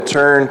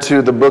turn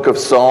to the book of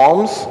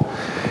Psalms,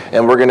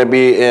 and we're going to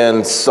be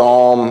in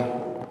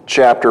Psalm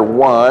chapter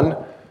 1.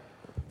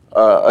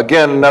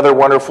 Again, another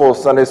wonderful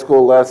Sunday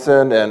school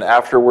lesson, and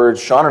afterwards,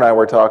 Sean and I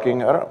were talking.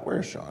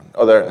 Where's Sean?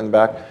 Oh, there in the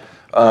back.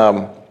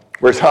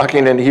 We're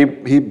talking, and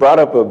he brought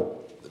up a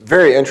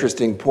very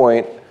interesting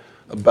point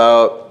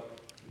about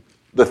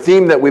the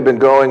theme that we've been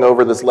going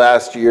over this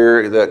last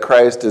year, that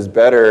Christ is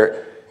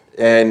better.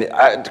 And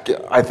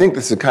I think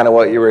this is kind of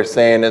what you were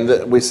saying,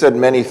 and we said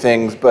many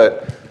things,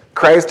 but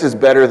Christ is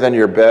better than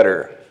your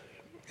better.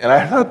 And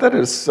I thought that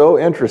is so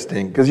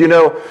interesting, because,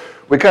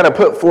 we kind of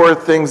put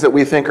forth things that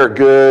we think are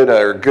good,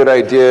 or good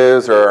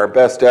ideas, or our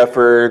best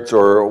efforts,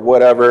 or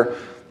whatever,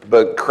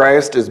 but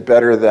Christ is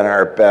better than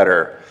our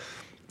better.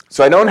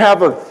 So I don't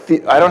have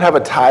a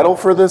title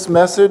for this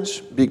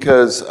message,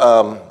 because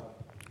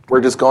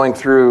we're just going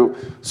through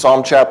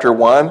Psalm chapter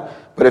 1.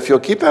 But if you'll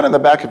keep that in the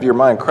back of your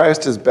mind,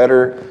 Christ is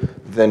better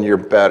than your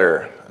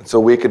better. And so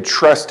we could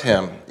trust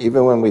him,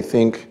 even when we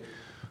think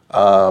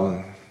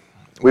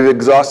we've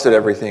exhausted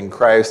everything.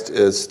 Christ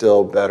is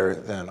still better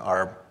than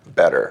our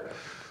better.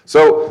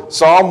 So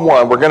Psalm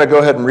 1, we're going to go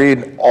ahead and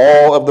read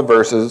all of the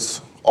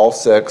verses, all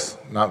 6,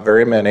 not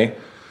very many.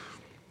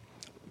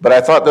 But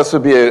I thought this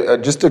would be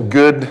just a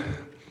good,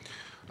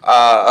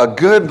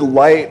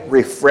 light,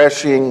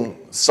 refreshing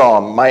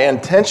psalm. My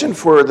intention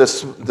for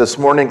this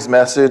morning's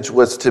message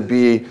was to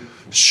be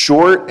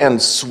short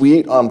and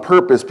sweet on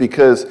purpose,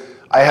 because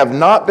I have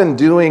not been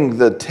doing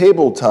the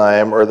table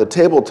time or the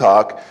table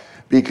talk,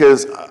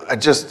 because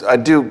I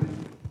do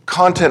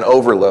content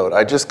overload.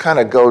 I just kind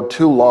of go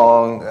too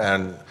long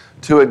and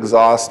too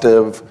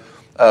exhaustive,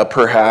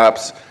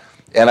 perhaps.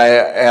 And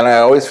I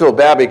always feel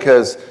bad,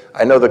 because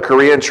I know the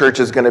Korean church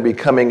is going to be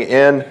coming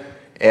in,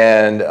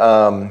 and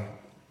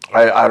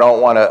I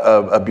don't want to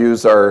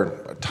abuse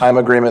our time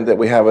agreement that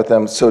we have with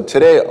them. So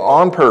today,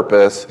 on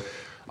purpose,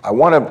 I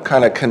want to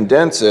kind of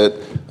condense it.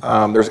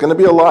 There's going to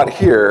be a lot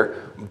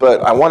here,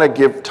 but I want to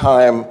give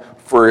time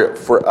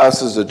for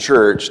us as a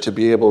church to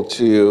be able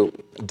to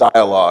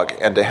dialogue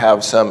and to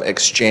have some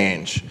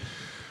exchange.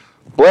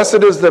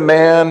 Blessed is the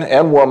man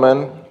and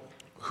woman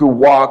who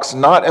walks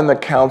not in the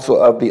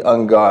counsel of the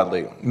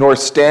ungodly, nor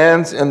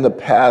stands in the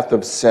path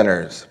of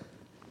sinners,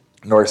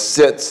 nor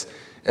sits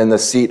in the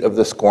seat of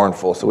the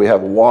scornful. So we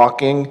have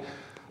walking,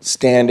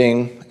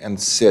 standing, and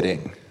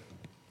sitting.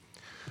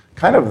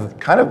 Kind of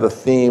the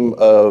theme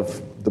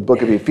of the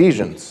book of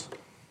Ephesians,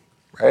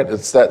 right?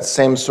 It's that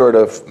same sort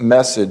of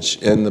message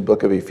in the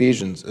book of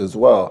Ephesians as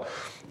well.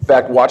 In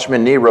fact,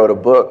 Watchman Nee wrote a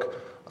book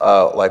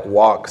like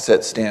Walk,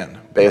 Sit, Stand,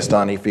 based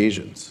on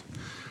Ephesians.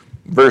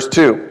 Verse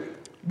 2,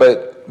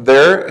 but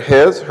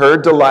her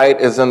delight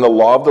is in the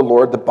law of the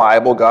Lord, the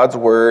Bible, God's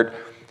word,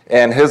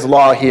 and his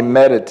law he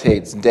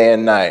meditates day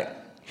and night.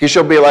 He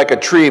shall be like a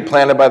tree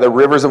planted by the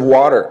rivers of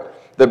water,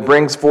 that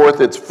brings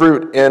forth its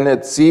fruit in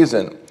its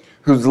season,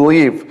 whose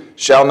leaf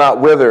shall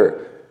not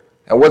wither,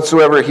 and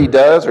whatsoever he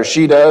does or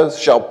she does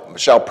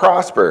shall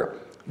prosper.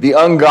 The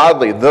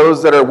ungodly,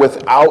 those that are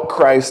without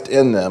Christ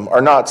in them,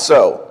 are not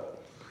so,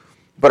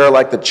 but are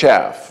like the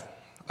chaff,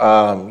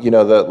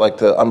 like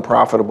the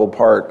unprofitable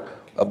part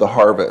of the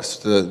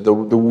harvest, the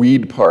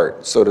weed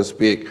part, so to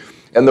speak,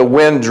 and the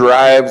wind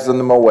drives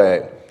them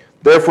away.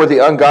 Therefore the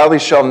ungodly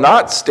shall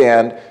not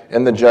stand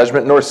in the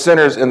judgment, nor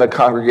sinners in the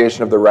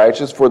congregation of the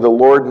righteous. For the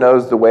Lord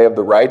knows the way of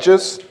the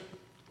righteous,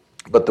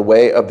 but the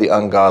way of the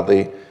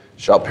ungodly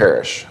shall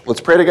perish.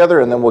 Let's pray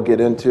together, and then we'll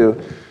get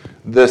into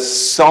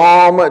this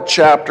Psalm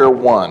chapter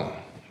 1.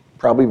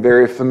 Probably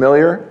very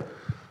familiar,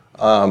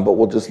 but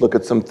we'll just look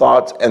at some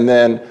thoughts. And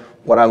then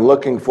what I'm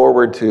looking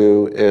forward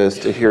to is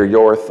to hear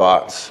your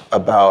thoughts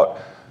about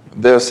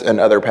this and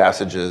other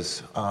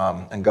passages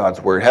in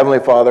God's Word. Heavenly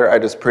Father, I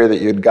just pray that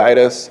you'd guide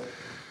us,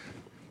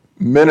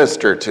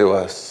 minister to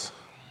us.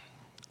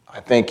 I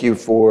thank you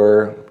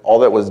for all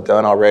that was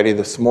done already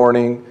this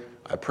morning.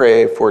 I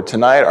pray for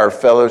tonight, our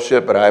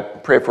fellowship, but I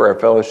pray for our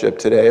fellowship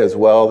today as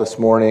well this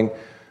morning,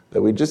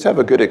 that we just have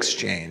a good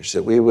exchange,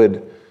 that we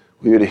would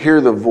hear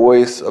the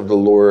voice of the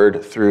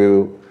Lord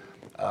through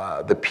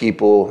the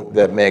people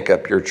that make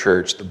up your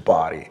church, the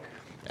body.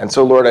 And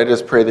so, Lord, I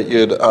just pray that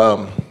you'd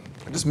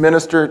just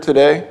minister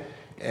today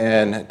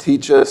and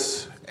teach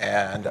us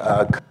and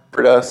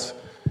comfort us.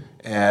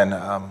 And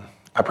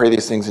I pray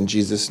these things in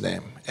Jesus'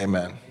 name.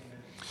 Amen.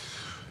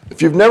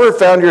 If you've never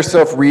found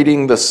yourself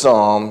reading the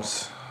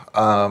Psalms,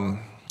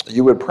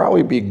 you would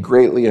probably be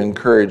greatly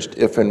encouraged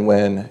if and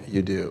when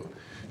you do.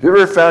 Have you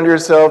ever found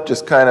yourself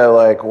just kind of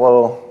like,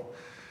 well,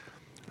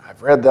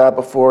 I've read that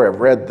before,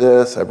 I've read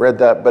this, I've read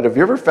that, but have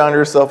you ever found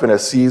yourself in a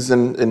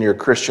season in your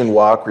Christian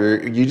walk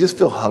where you just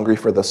feel hungry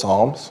for the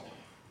Psalms?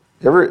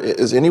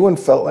 Has anyone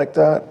felt like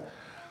that?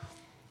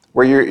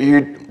 Where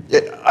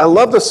I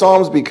love the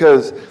Psalms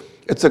because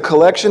it's a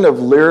collection of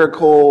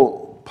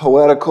lyrical,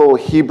 poetical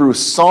Hebrew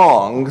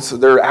songs.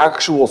 They're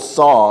actual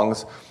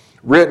songs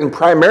written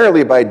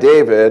primarily by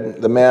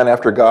David, the man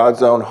after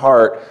God's own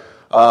heart,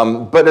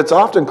 but it's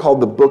often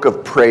called the Book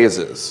of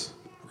Praises,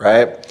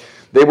 right?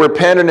 They were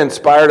penned and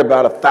inspired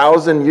about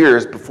 1,000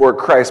 years before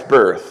Christ's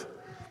birth.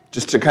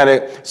 Just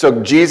to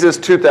so Jesus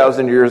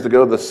 2,000 years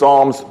ago, the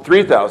Psalms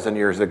 3,000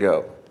 years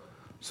ago.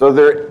 So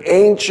they're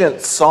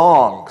ancient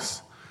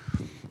songs.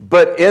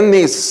 But in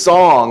these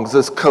songs,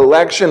 this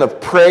collection of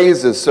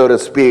praises, so to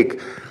speak,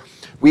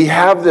 we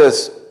have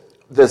this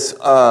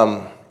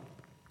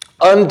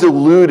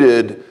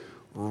undiluted,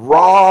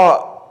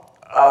 raw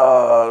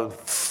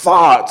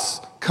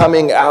thoughts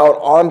coming out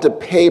onto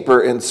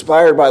paper,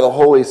 inspired by the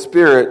Holy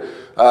Spirit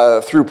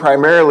through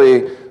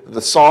primarily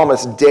the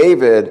psalmist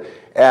David,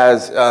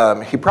 as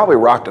he probably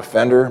rocked a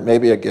Fender,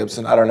 maybe a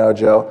Gibson, I don't know,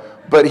 Joe.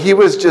 But he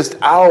was just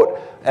out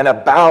and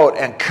about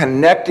and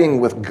connecting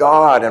with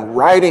God and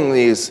writing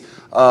these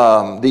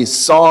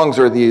songs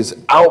or these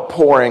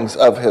outpourings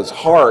of his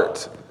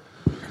heart.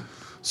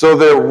 So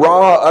they're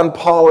raw,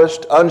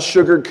 unpolished,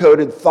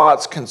 unsugar-coated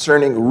thoughts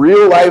concerning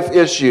real-life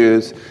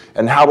issues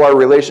and how our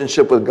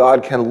relationship with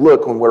God can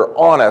look when we're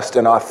honest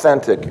and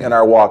authentic in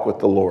our walk with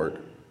the Lord.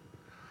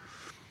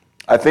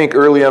 I think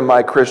early in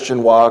my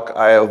Christian walk,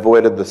 I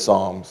avoided the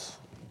Psalms.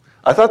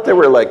 I thought they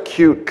were like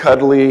cute,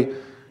 cuddly,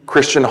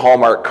 Christian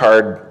Hallmark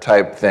card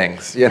type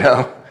things, you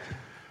know?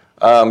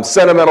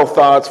 Sentimental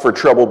thoughts for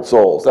troubled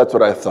souls. That's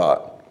what I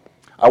thought.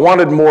 I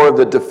wanted more of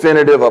the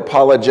definitive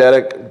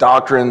apologetic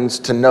doctrines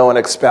to know and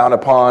expound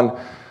upon.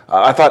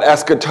 I thought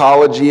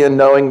eschatology and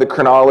knowing the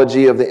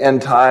chronology of the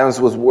end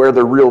times was where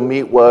the real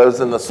meat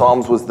was, and the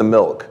Psalms was the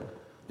milk.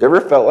 You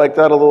ever felt like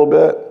that a little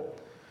bit?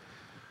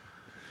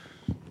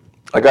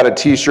 I got a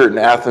t-shirt in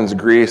Athens,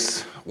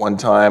 Greece one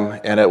time,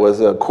 and it was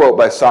a quote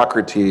by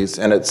Socrates,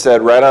 and it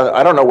said right on,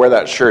 I don't know where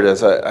that shirt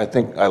is. I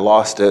think I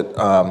lost it,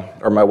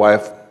 or my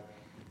wife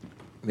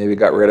maybe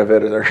got rid of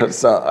it, or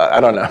something. I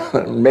don't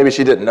know. Maybe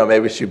she didn't know.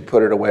 Maybe she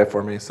put it away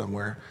for me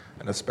somewhere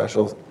in a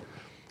special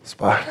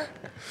spot.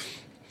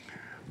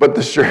 But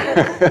the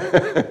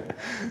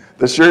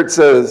shirt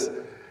says,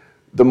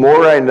 "The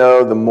more I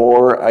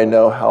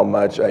know how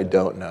much I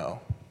don't know."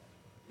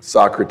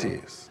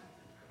 Socrates.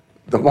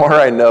 The more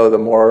I know, the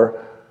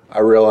more I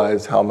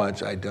realize how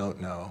much I don't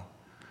know.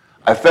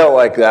 I felt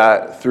like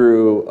that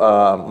through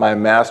my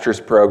master's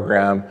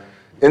program.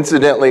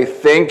 Incidentally,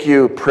 thank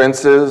you,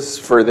 Princes,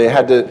 for I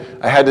had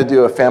to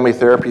do a family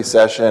therapy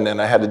session,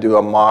 and I had to do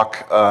a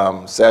mock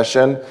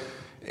session,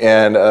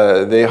 and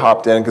they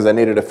hopped in because I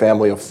needed a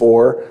family of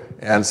 4,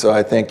 and so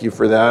I thank you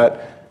for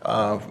that.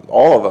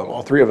 All of them,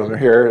 all 3 of them are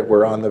here.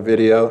 We're on the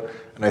video,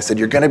 and I said,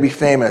 "You're going to be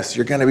famous.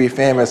 You're going to be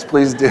famous.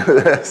 Please do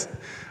this."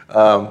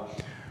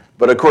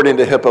 But according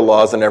to HIPAA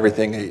laws and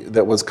everything,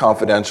 that was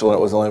confidential, and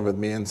it was only with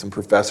me and some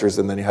professors,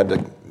 and then you had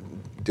to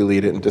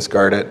delete it and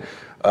discard it.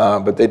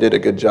 But they did a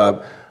good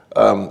job.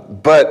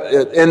 But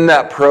in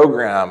that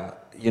program,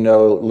 you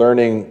know,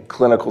 learning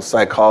clinical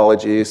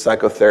psychology,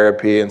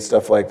 psychotherapy, and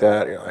stuff like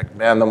that, you're like,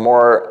 man, the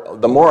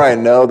more I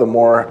know, the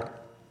more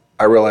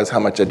I realize how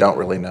much I don't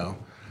really know.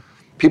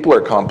 People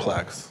are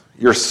complex.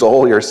 Your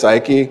soul, your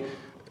psyche,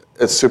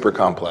 it's super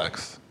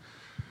complex.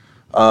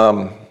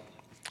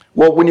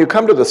 Well, when you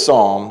come to the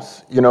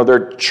Psalms, you know,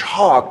 they're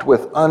chocked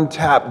with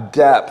untapped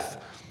depth,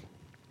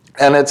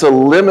 and it's a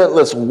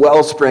limitless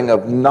wellspring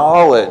of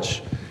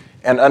knowledge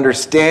and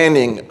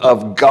understanding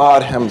of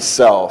God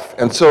himself.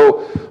 And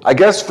so I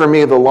guess for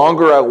me, the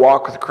longer I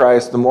walk with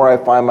Christ, the more I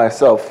find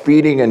myself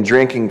feeding and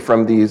drinking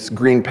from these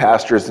green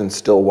pastures and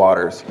still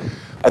waters.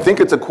 I think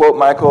it's a quote,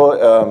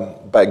 Michael,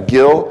 by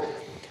Gill.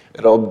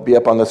 It'll be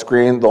up on the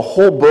screen. The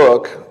whole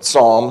book,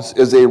 Psalms,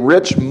 is a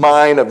rich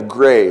mine of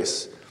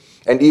grace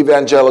and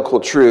evangelical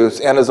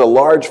truths, and is a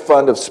large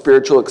fund of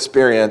spiritual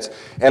experience,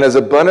 and is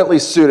abundantly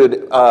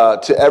suited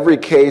to every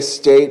case,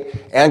 state,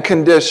 and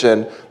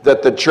condition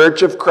that the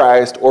Church of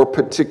Christ or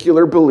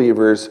particular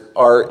believers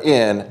are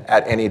in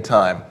at any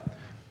time.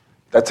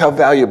 That's how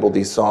valuable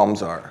these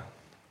Psalms are.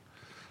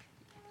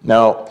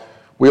 Now,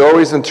 we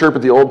always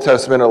interpret the Old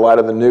Testament in light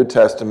of the New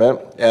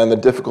Testament, and the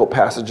difficult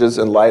passages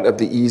in light of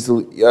the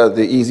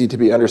easy to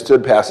be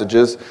understood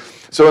passages.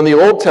 So in the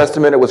Old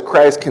Testament, it was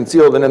Christ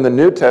concealed, and in the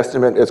New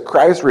Testament, it's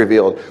Christ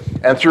revealed.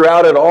 And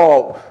throughout it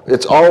all,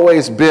 it's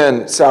always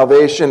been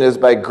salvation is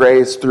by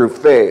grace through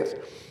faith.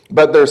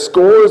 But there's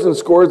scores and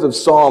scores of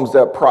Psalms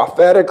that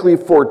prophetically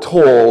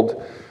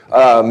foretold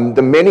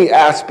the many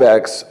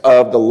aspects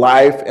of the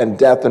life and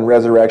death and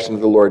resurrection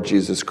of the Lord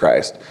Jesus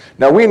Christ.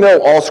 Now, we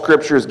know all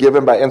Scripture is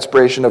given by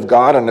inspiration of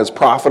God and is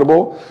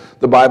profitable,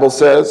 the Bible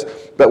says,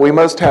 but we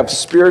must have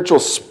spiritual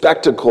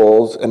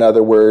spectacles, in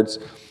other words,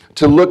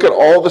 to look at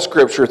all the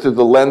Scripture through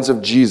the lens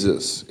of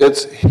Jesus.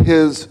 It's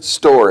his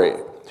story,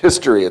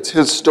 history, it's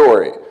his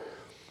story.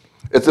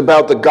 It's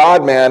about the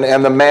God-man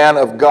and the man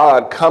of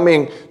God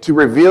coming to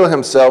reveal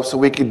himself so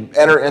we could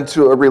enter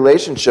into a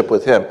relationship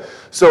with him.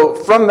 So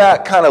from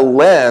that kind of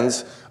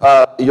lens,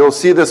 you'll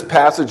see this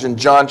passage in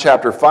John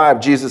chapter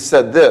 5. Jesus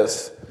said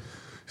this.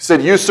 He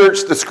said, "You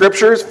search the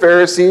Scriptures,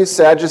 Pharisees,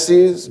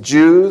 Sadducees,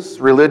 Jews,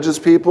 religious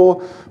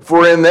people,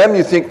 for in them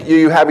you think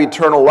you have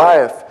eternal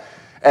life.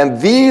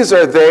 And these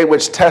are they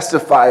which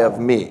testify of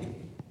me."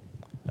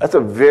 That's a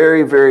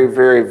very, very,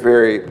 very,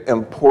 very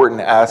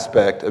important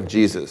aspect of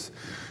Jesus.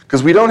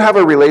 Because we don't have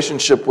a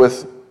relationship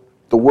with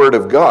the Word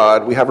of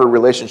God, we have a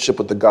relationship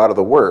with the God of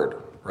the Word.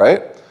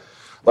 right?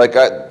 Like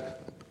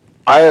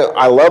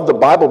I love the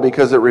Bible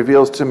because it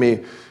reveals to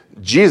me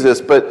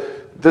Jesus,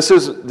 but this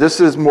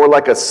is more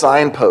like a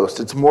signpost.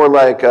 It's more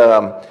like,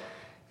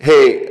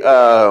 hey,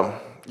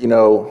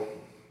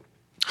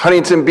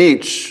 Huntington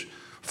Beach,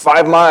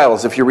 5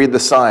 miles if you read the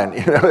sign.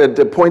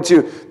 It points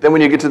you. Then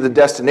when you get to the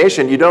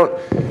destination, you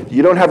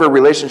don't have a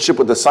relationship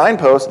with the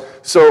signpost,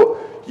 so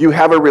you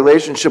have a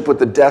relationship with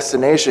the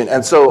destination.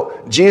 And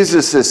so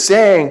Jesus is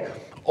saying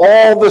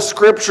all the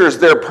scriptures,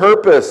 their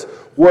purpose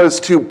was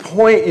to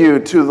point you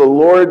to the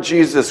Lord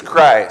Jesus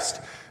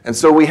Christ. And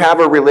so we have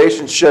a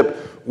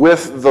relationship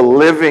with the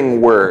living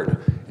word.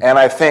 And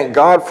I thank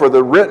God for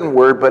the written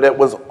word, but it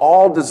was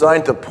all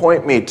designed to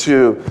point me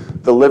to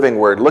the living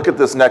word. Look at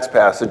this next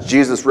passage.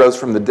 Jesus rose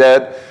from the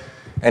dead,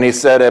 and he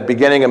said, at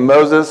beginning of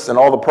Moses and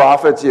all the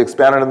prophets, he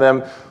expounded on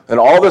them, and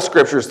all the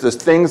scriptures, the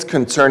things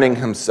concerning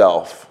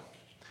himself.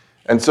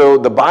 And so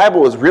the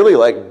Bible is really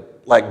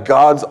like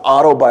God's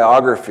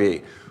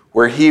autobiography,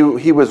 where he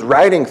was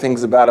writing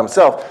things about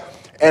himself.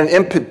 And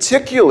in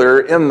particular,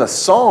 in the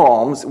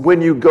Psalms,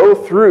 when you go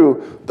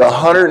through the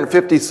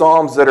 150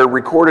 Psalms that are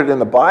recorded in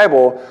the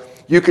Bible,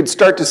 you could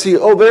start to see,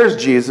 oh, there's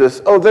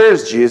Jesus, oh,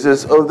 there's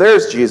Jesus, oh,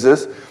 there's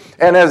Jesus.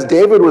 And as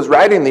David was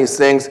writing these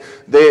things,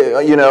 they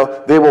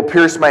will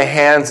pierce my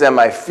hands and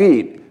my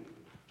feet.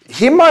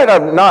 He might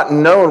have not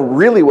known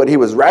really what he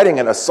was writing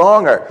in a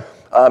song, or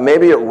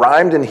maybe it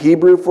rhymed in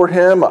Hebrew for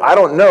him. I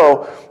don't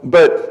know.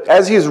 But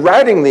as he's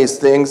writing these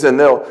things, and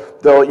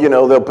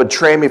they'll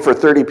betray me for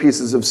 30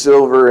 pieces of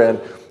silver, and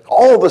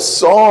all the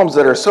Psalms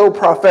that are so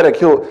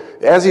prophetic,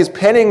 as he's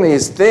penning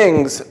these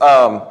things,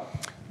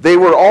 they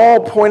were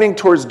all pointing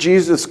towards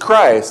Jesus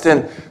Christ.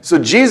 And so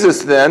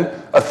Jesus then,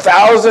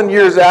 1,000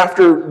 years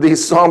after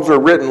these Psalms were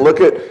written,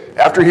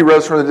 after he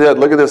rose from the dead,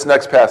 look at this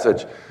next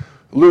passage.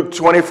 Luke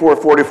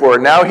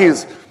 24:44. Now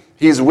he's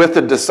with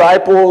the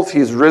disciples.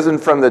 He's risen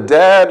from the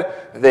dead.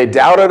 They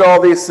doubted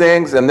all these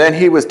things. And then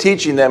he was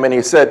teaching them, and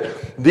he said,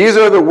 these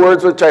are the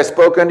words which I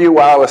spoke unto you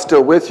while I was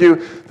still with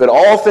you, that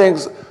all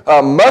things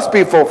must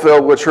be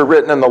fulfilled which were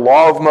written in the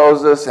law of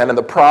Moses and in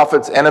the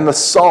prophets and in the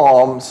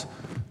Psalms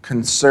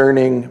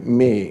concerning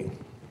me.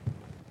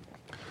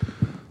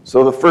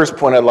 So the first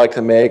point I'd like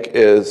to make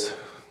is,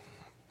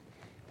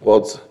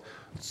 it's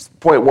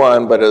point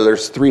one, but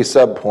there's 3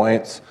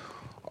 subpoints.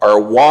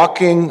 Our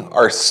walking,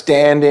 our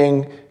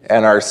standing,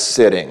 and our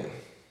sitting.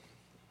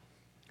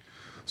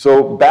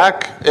 So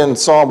back in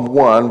Psalm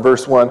 1,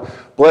 verse 1,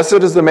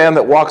 blessed is the man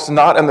that walks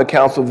not in the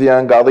counsel of the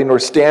ungodly, nor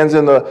stands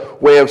in the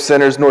way of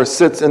sinners, nor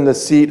sits in the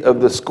seat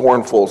of the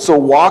scornful. So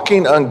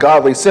walking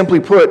ungodly, simply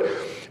put,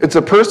 it's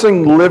a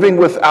person living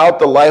without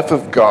the life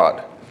of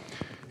God.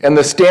 And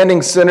the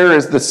standing sinner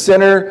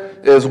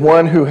is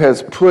one who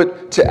has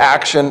put to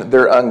action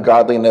their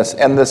ungodliness.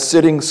 And the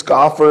sitting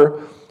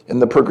scoffer in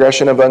the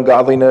progression of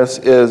ungodliness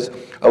is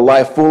a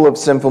life full of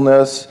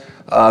sinfulness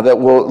that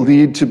will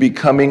lead to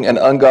becoming an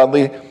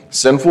ungodly,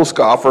 sinful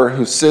scoffer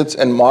who sits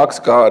and mocks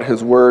God,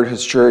 his word,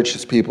 his church,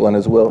 his people, and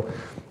his will.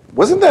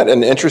 Wasn't that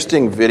an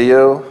interesting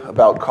video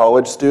about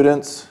college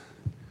students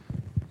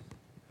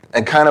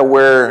and kind of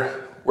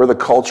where the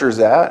culture's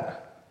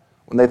at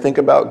when they think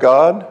about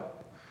God?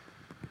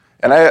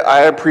 And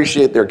I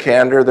appreciate their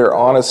candor, their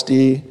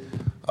honesty.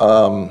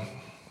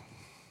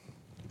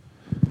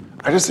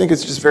 I just think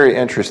it's just very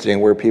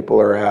interesting where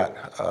people are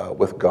at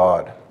with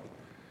God.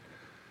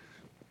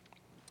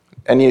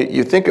 And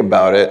you think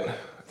about it.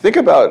 Think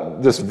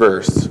about this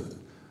verse.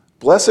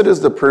 Blessed is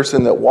the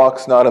person that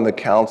walks not in the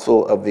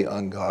counsel of the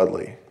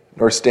ungodly,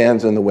 nor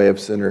stands in the way of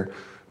sinner,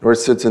 nor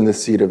sits in the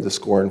seat of the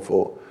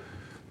scornful.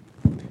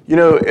 In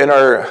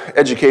our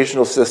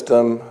educational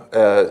system,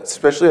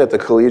 especially at the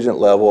collegiate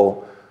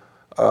level,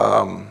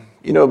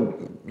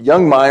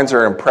 young minds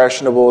are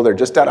impressionable. They're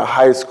just out of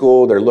high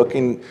school. They're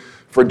looking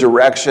for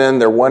direction.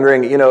 They're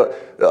wondering,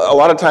 a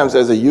lot of times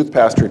as a youth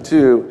pastor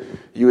too,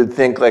 you would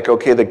think like,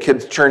 okay, the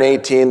kids turn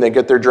 18, they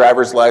get their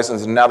driver's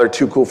license, and now they're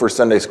too cool for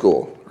Sunday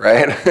school,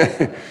 right?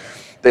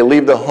 They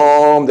leave the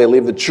home, they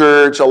leave the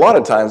church. A lot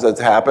of times that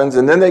happens.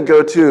 And then they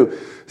go to,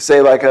 say,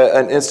 like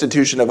an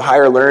institution of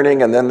higher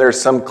learning, and then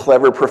there's some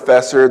clever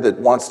professor that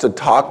wants to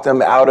talk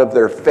them out of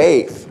their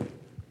faith,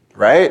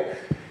 right?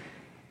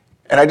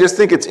 And I just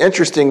think it's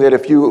interesting that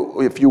if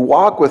you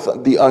walk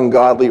with the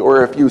ungodly,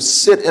 or if you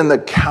sit in the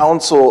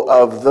counsel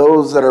of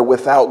those that are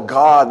without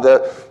God,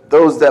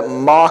 those that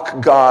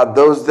mock God,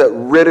 those that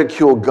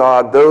ridicule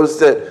God, those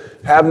that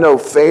have no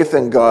faith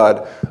in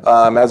God,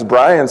 as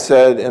Brian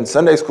said in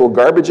Sunday school,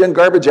 garbage in,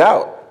 garbage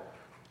out.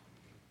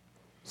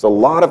 There's a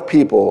lot of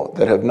people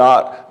that have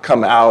not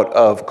come out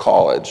of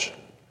college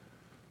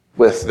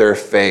with their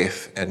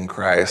faith in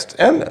Christ.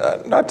 And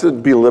not to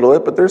belittle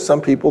it, but there's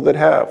some people that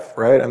have,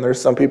 right? And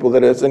there's some people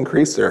that has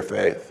increased their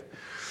faith.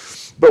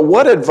 But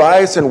what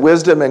advice and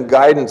wisdom and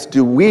guidance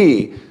do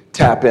we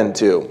tap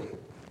into?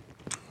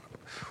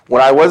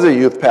 When I was a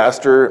youth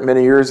pastor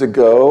many years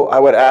ago, I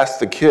would ask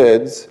the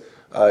kids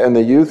in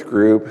the youth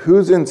group,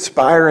 who's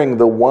inspiring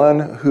the one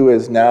who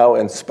is now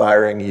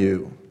inspiring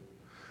you?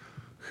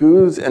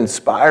 Who's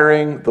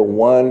inspiring the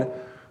one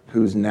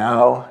who's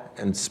now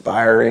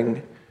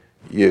inspiring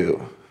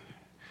you?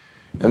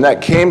 And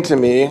that came to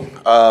me.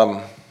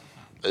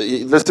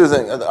 This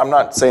isn't, I'm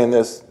not saying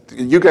this,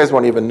 you guys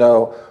won't even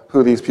know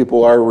who these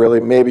people are really.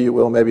 Maybe you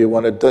will, maybe you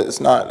won't.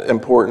 It's not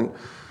important.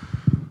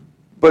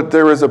 But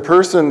there was a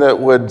person that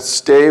would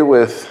stay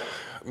with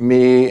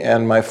me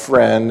and my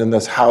friend in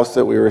this house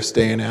that we were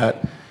staying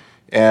at.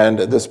 And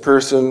this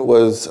person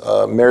was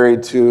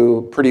married to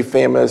a pretty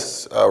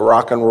famous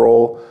rock and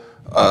roll,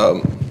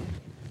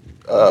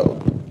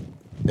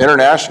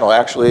 international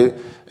actually.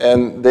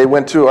 And they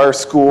went to our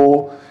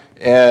school,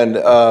 and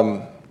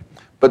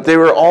but they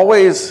were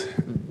always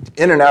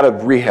in and out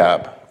of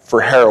rehab for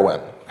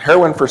heroin.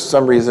 Heroin, for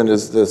some reason,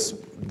 is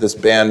this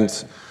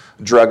band's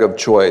drug of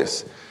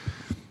choice.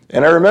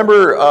 And I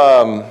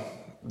remember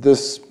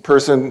this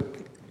person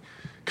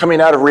coming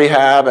out of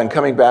rehab and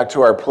coming back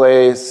to our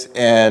place,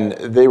 and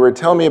they were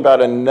telling me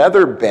about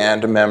another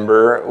band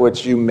member,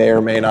 which you may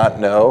or may not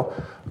know,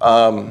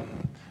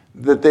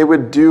 that they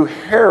would do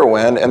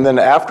heroin, and then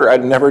after,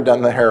 I'd never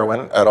done the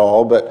heroin at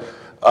all, but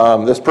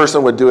this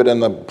person would do it in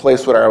the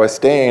place where I was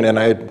staying, and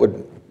I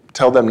would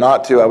tell them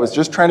not to. I was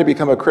just trying to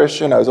become a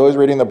Christian. I was always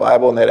reading the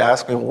Bible, and they'd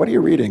ask me, well, what are you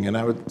reading? And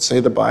I would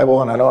say the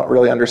Bible, and I don't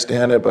really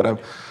understand it, but I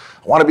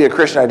want to be a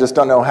Christian, I just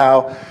don't know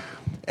how.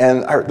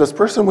 And this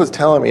person was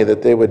telling me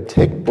that they would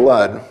take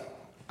blood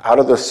out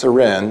of the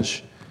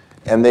syringe,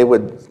 and they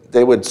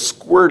would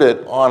squirt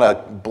it on a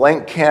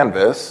blank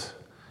canvas,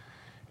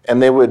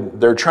 and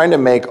they're trying to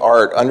make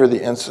art under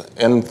the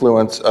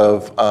influence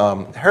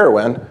of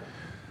heroin.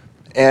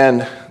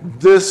 And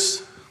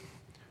this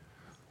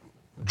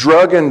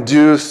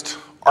drug-induced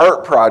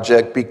art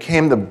project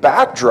became the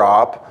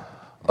backdrop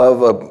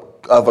of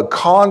a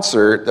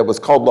concert that was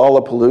called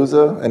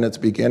Lollapalooza in its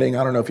beginning.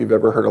 I don't know if you've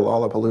ever heard of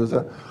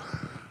Lollapalooza.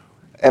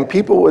 And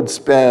people would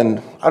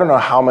spend, I don't know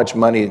how much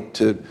money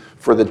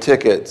for the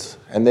tickets,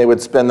 and they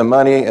would spend the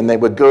money, and they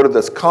would go to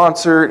this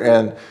concert,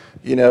 and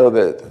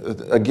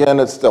again,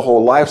 it's the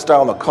whole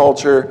lifestyle and the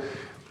culture.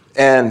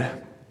 And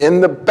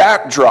in the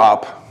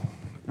backdrop,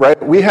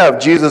 right, we have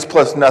Jesus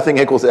plus nothing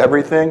equals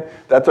everything.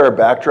 That's our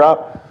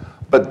backdrop.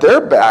 But their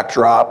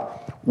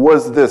backdrop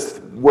was this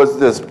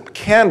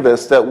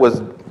canvas that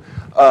was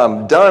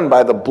done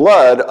by the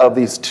blood of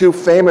these two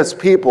famous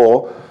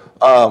people,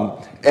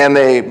 and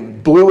they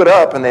blew it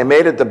up and they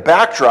made it the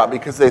backdrop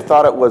because they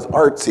thought it was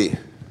artsy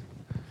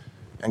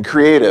and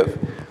creative.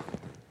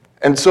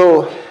 And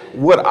so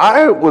what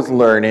I was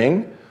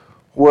learning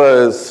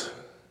was,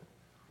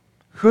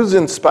 who's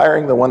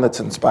inspiring the one that's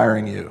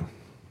inspiring you?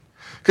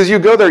 Because you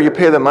go there, you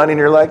pay the money, and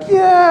you're like,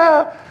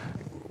 yeah,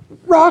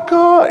 rock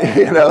on,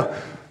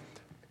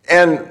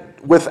 And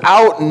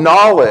without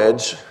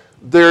knowledge,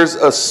 there's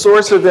a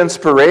source of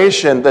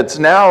inspiration that's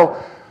now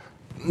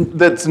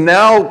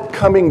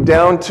coming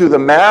down to the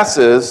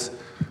masses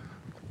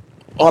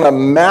on a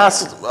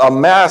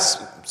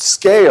mass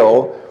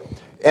scale,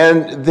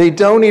 and they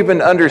don't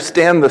even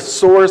understand the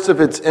source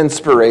of its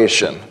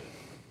inspiration.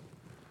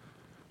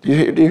 Do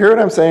you hear what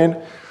I'm saying?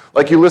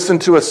 Like, you listen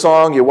to a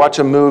song, you watch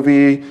a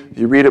movie,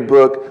 you read a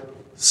book,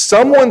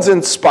 someone's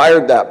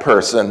inspired that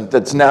person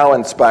that's now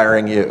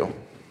inspiring you.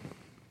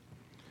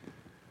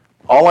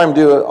 All I'm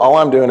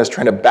doing is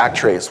trying to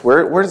backtrace.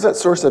 Where's that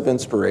source of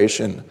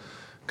inspiration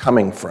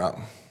coming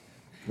from?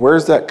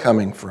 Where's that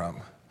coming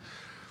from?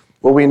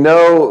 Well, we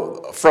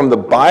know from the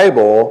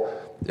Bible,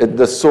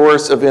 the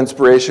source of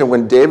inspiration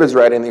when David's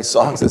writing these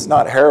songs, it's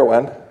not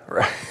heroin,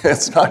 right?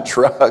 It's not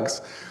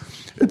drugs.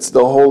 It's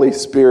the Holy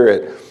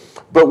Spirit.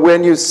 But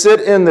when you sit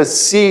in the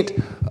seat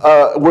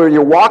where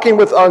you're walking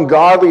with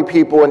ungodly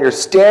people and you're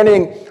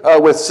standing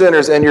with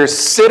sinners and you're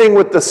sitting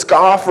with the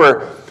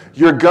scoffer,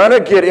 you're gonna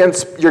get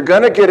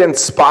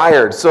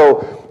inspired.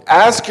 So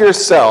ask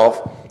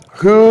yourself,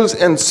 who's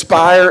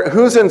inspired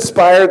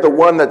the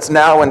one that's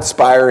now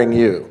inspiring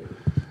you?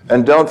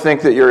 And don't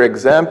think that you're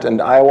exempt,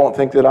 and I won't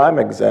think that I'm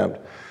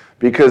exempt,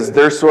 because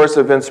their source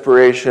of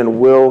inspiration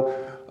will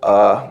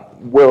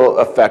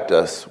affect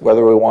us,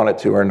 whether we want it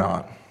to or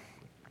not.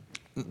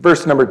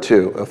 Verse number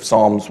 2 of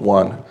Psalms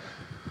 1.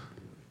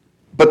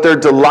 But their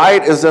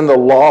delight is in the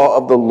law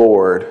of the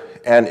Lord,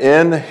 and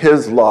in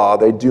his law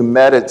they do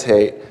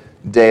meditate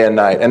day and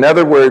night. In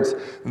other words,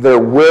 their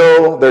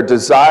will, their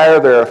desire,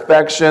 their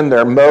affection,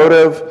 their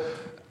motive,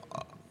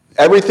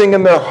 everything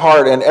in their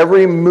heart and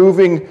every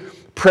moving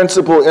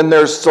principle in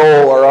their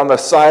soul are on the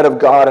side of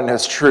God and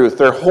his truth.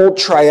 Their whole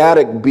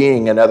triadic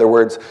being, in other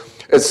words,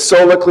 is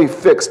solically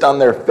fixed on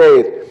their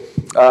faith,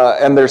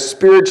 and they're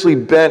spiritually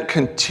bent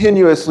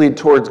continuously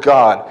towards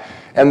God.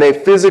 And they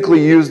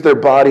physically use their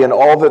body and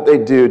all that they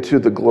do to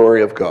the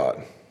glory of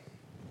God.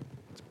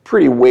 It's a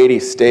pretty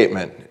weighty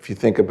statement if you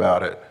think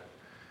about it.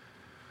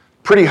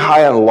 Pretty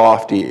high and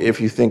lofty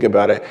if you think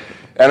about it.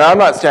 And I'm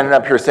not standing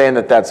up here saying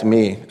that that's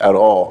me at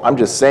all. I'm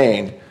just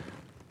saying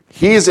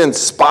he's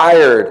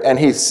inspired, and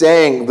he's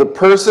saying the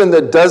person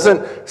that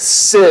doesn't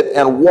sit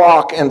and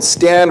walk and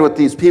stand with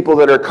these people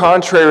that are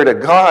contrary to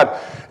God,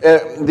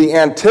 the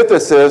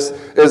antithesis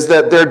is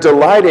that they're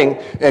delighting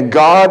in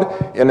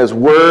God, in his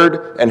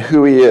word, and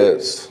who he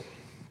is.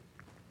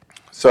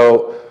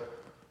 So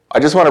I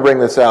just want to bring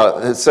this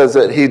out. It says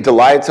that he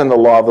delights in the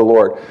law of the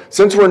Lord.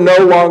 Since we're no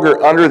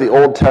longer under the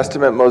Old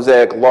Testament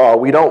Mosaic law,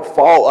 we don't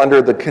fall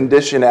under the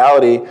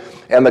conditionality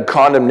and the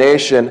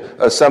condemnation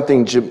of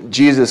something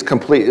Jesus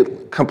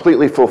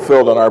completely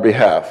fulfilled on our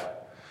behalf.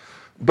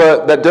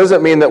 But that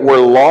doesn't mean that we're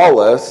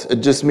lawless. It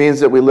just means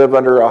that we live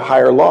under a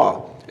higher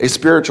law, a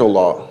spiritual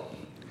law.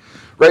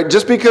 Right?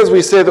 Just because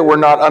we say that we're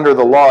not under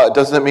the law, it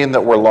doesn't mean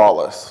that we're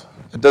lawless.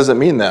 It doesn't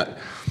mean that.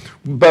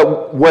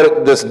 But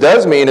what this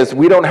does mean is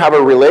we don't have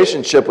a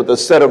relationship with a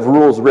set of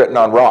rules written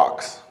on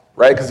rocks,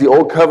 right? Because the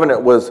old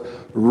covenant was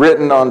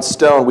written on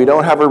stone. We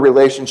don't have a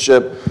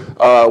relationship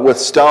with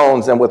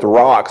stones and with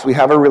rocks. We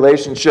have a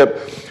relationship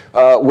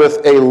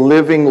with a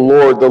living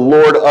Lord, the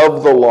Lord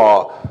of the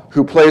law,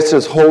 who placed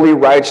his holy,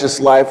 righteous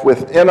life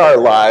within our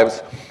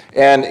lives,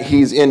 and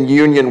he's in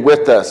union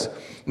with us.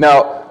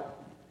 Now,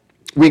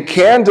 we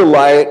can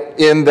delight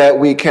in that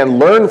we can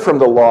learn from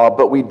the law,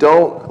 but we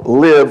don't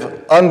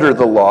live under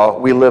the law.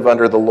 We live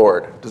under the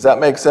Lord. Does that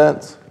make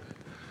sense?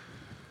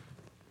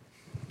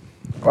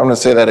 I'm going to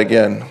say that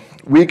again.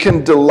 We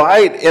can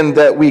delight in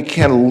that we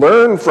can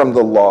learn from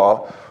the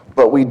law,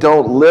 but we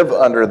don't live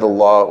under the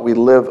law. We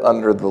live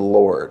under the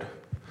Lord.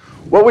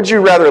 What would you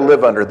rather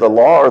live under, the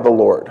law or the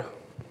Lord?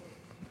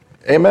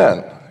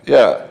 Amen.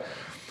 Yeah.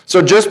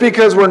 So just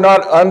because we're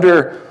not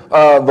under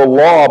the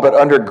law, but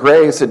under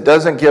grace, it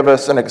doesn't give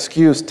us an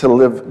excuse to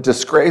live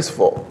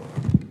disgraceful.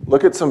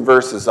 Look at some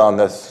verses on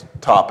this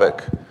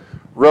topic.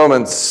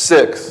 Romans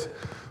 6.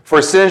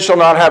 For sin shall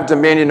not have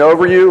dominion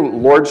over you,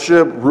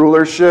 lordship,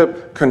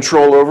 rulership,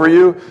 control over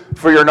you,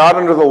 for you're not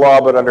under the law,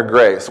 but under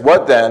grace.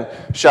 What then?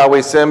 Shall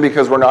we sin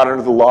because we're not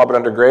under the law, but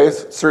under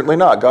grace? Certainly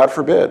not. God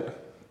forbid.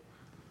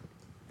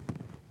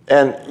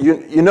 And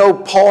you know,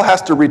 Paul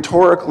has to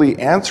rhetorically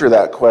answer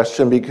that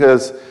question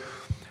because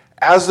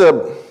as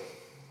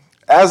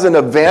an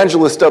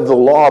evangelist of the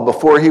law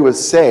before he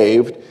was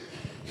saved,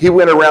 he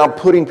went around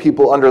putting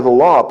people under the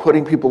law,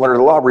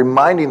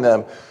 reminding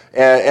them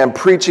and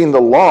preaching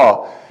the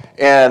law.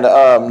 And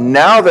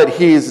now that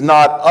he's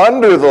not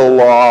under the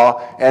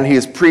law and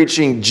he's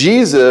preaching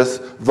Jesus,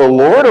 the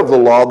Lord of the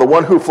law, the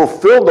one who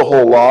fulfilled the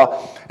whole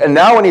law, and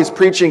now when he's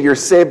preaching, you're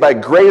saved by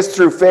grace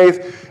through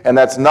faith, and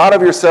that's not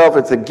of yourself,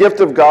 it's a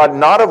gift of God,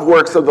 not of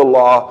works of the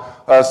law,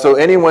 so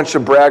anyone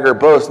should brag or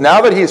boast.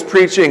 Now that he's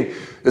preaching,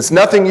 it's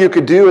nothing you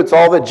could do. It's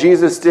all that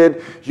Jesus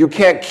did. You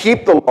can't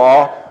keep the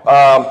law.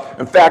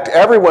 In fact,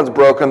 everyone's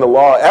broken the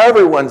law.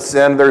 Everyone's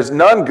sinned. There's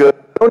none good,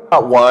 no,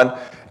 not one.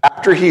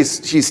 After he's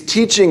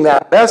teaching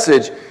that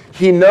message,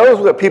 he knows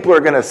what people are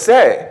going to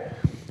say.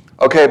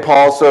 Okay,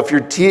 Paul, so if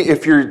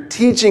you're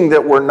teaching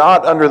that we're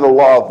not under the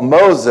law of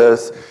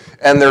Moses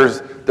and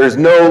there's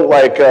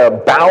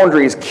no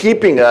boundaries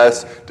keeping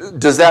us,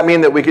 does that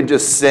mean that we could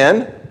just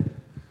sin?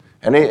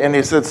 And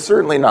he said,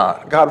 certainly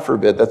not. God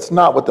forbid. That's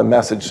not what the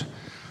message.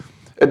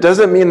 It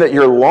doesn't mean that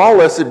you're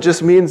lawless. It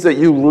just means that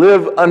you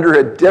live under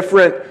a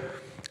different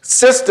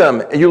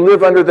system. You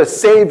live under the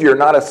Savior,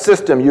 not a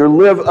system. You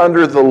live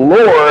under the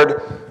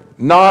Lord,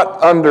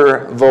 not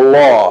under the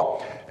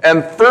law.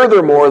 And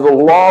furthermore, the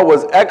law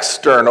was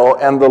external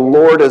and the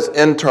Lord is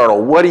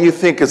internal. What do you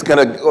think is going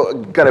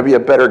to be a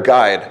better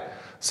guide?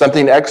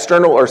 Something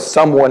external or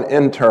someone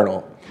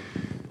internal?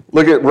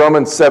 Look at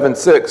Romans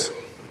 7:6.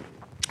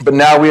 But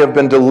now we have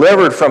been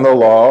delivered from the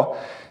law,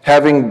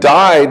 having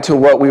died to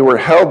what we were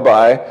held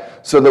by,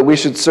 so that we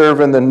should serve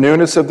in the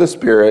newness of the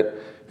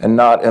Spirit and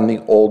not in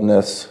the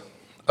oldness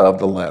of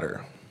the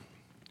letter.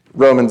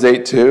 Romans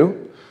 8:2.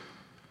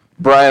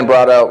 Brian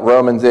brought out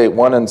Romans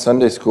 8:1 in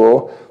Sunday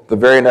school. The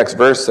very next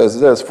verse says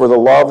this, for the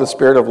law of the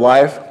Spirit of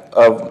life,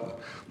 of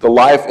the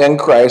life in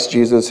Christ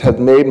Jesus, hath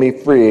made me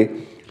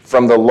free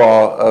from the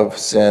law of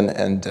sin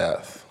and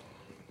death.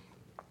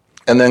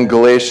 And then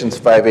Galatians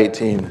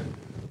 5:18.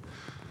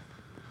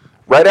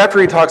 Right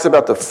after he talks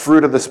about the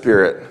fruit of the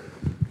Spirit,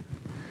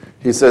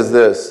 he says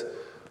this,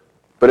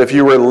 but if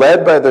you were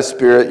led by the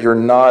Spirit, you're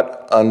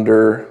not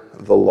under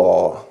the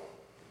law.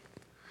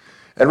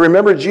 And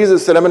remember,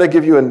 Jesus said, I'm going to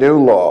give you a new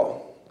law.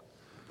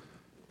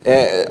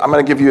 And I'm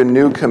going to give you a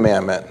new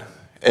commandment.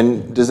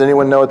 And does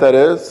anyone know what that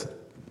is?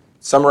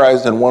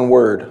 Summarized in one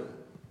word.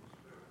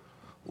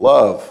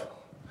 Love.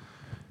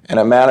 And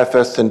it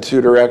manifests in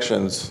two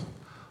directions.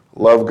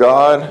 Love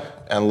God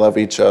and love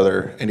each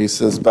other. And he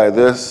says, by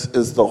this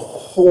is the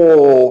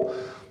whole,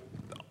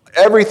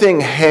 everything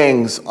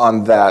hangs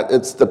on that.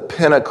 It's the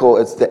pinnacle,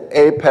 it's the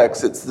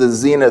apex, it's the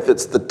zenith,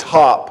 it's the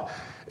top.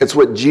 It's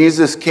what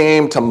Jesus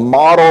came to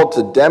model,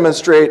 to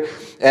demonstrate,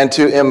 and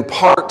to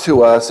impart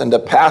to us and to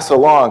pass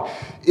along.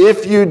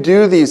 If you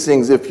do these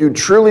things, if you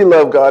truly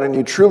love God and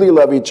you truly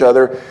love each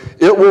other,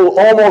 it will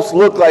almost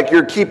look like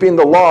you're keeping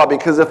the law,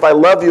 because if I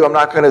love you, I'm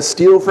not going to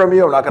steal from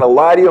you, I'm not going to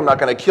lie to you, I'm not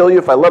going to kill you.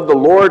 If I love the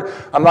Lord,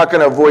 I'm not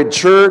going to avoid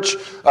church,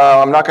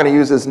 I'm not going to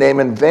use his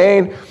name in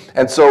vain.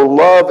 And so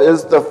love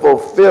is the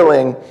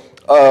fulfilling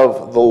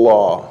of the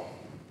law.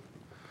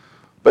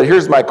 But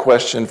here's my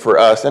question for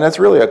us, and it's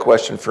really a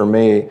question for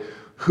me.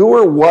 Who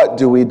or what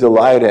do we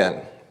delight in?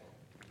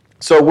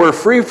 So we're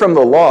free from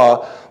the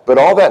law, But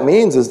all that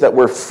means is that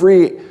we're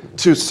free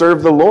to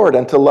serve the Lord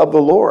and to love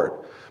the Lord.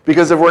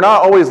 Because if we're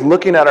not always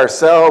looking at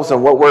ourselves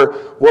and what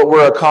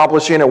we're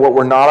accomplishing and what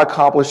we're not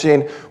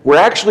accomplishing, we're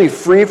actually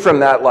free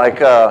from that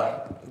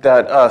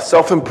that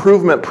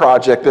self-improvement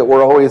project that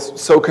we're always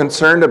so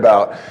concerned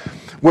about.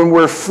 When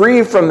we're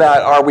free from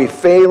that, are we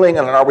failing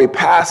and are we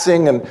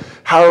passing and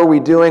how are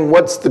we doing?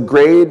 What's the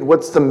grade?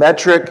 What's the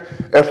metric?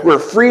 If we're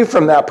free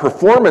from that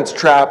performance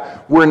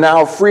trap, we're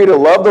now free to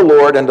love the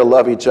Lord and to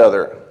love each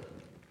other.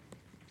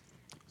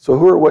 So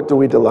what do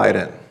we delight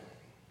in?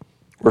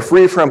 We're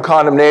free from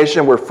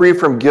condemnation. We're free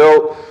from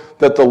guilt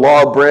that the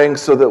law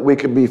brings so that we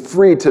can be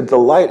free to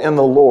delight in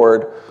the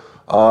Lord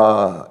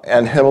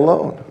and Him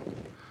alone.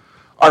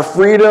 Our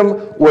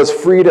freedom was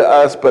free to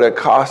us, but it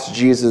cost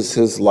Jesus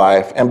his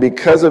life. And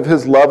because of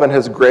his love and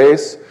his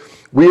grace,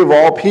 we of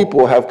all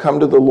people have come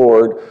to the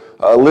Lord,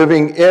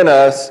 living in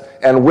us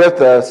and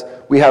with us.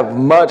 We have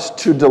much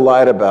to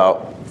delight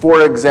about.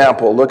 For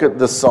example, look at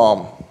this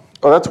psalm.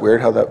 Oh, that's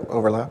weird how that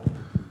overlapped.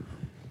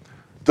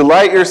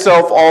 Delight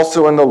yourself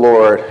also in the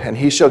Lord, and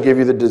he shall give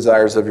you the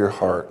desires of your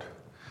heart.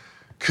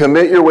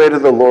 Commit your way to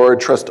the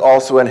Lord, trust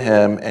also in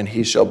him, and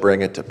he shall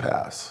bring it to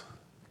pass.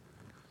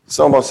 This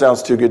almost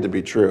sounds too good to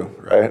be true,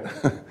 right?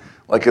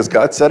 Like, is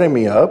God setting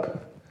me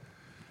up?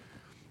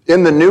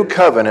 In the new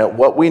covenant,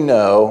 what we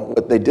know,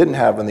 what they didn't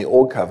have in the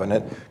old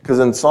covenant, because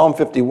in Psalm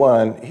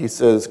 51, he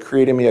says,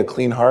 create in me a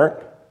clean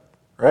heart,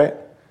 right?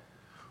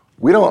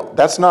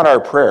 That's not our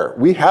prayer.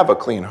 We have a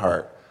clean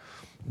heart.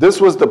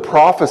 This was the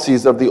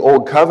prophecies of the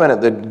old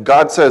covenant that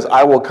God says,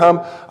 I will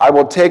come, I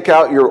will take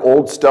out your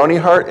old stony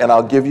heart, and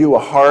I'll give you a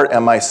heart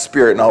and my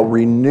spirit, and I'll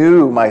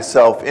renew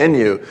myself in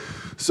you.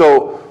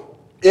 So,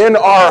 in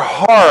our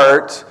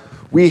heart,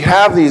 we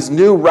have these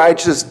new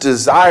righteous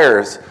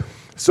desires.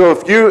 So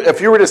if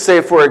you were to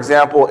say, for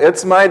example,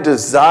 it's my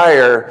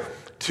desire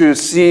to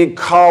see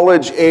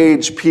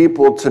college-age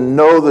people to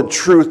know the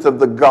truth of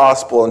the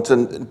gospel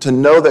and to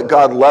know that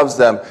God loves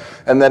them,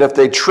 and that if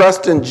they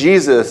trust in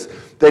Jesus,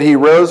 that he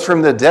rose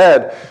from the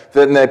dead,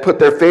 that they put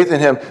their faith in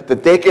him,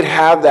 that they could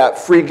have that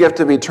free gift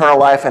of eternal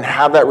life and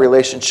have that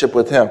relationship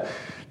with him.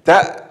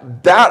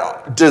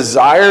 That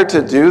desire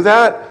to do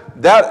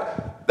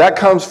that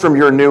comes from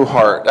your new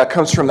heart. That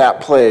comes from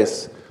that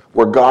place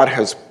where God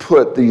has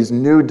put these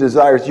new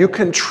desires. You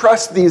can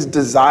trust these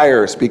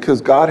desires because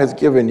God has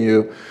given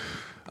you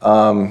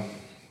a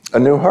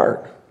new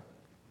heart.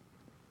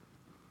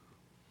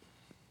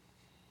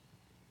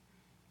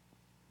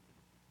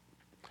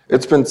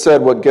 It's been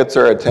said, what gets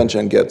our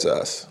attention gets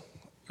us. Have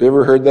you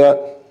ever heard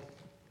that?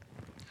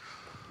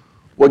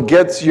 What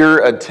gets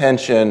your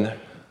attention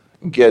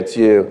gets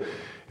you.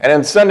 And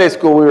in Sunday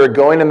school, we were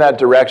going in that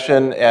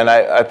direction, and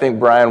I think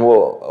Brian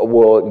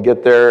will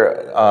get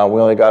there.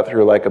 We only got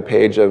through like a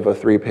page of a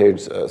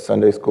 3-page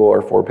Sunday school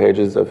or 4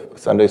 pages of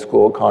Sunday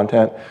school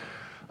content.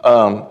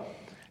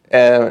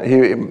 And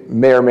he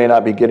may or may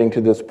not be getting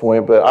to this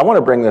point, but I want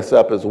to bring this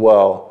up as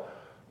well,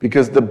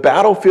 because the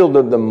battlefield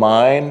of the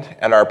mind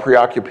and our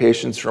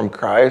preoccupations from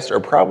Christ are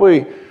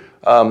probably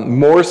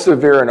more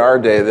severe in our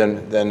day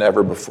than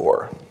ever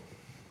before.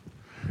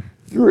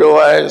 You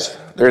realize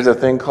there's a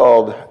thing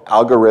called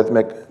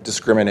algorithmic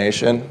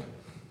discrimination?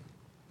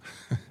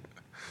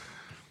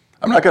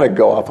 I'm not going to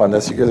go off on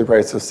this. You guys are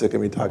probably so sick of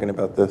me talking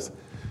about this.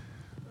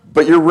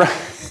 But you're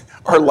right.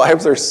 Our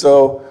lives are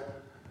so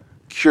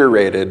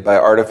curated by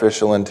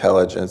artificial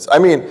intelligence. I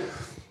mean,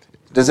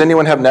 does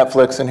anyone have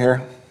Netflix in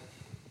here?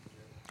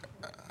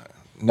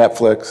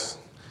 Netflix.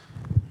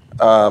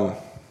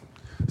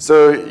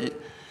 So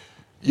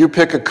you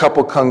pick a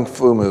couple kung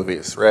fu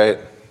movies, right?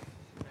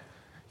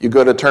 You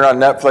go to turn on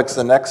Netflix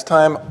the next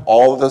time,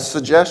 all the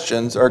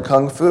suggestions are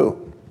kung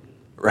fu,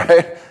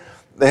 right?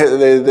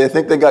 They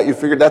think they got you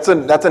figured. That's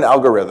an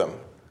algorithm.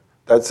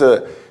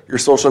 Your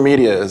social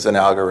media is an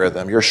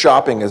algorithm. Your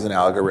shopping is an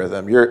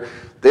algorithm.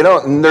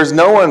 There's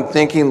no one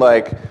thinking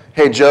like,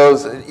 hey,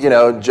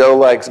 Joe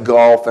likes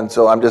golf, and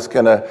so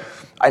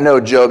I know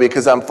Joe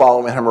because I'm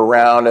following him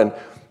around. And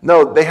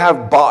no, they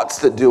have bots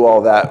that do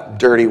all that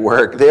dirty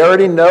work. They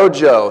already know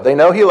Joe. They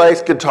know he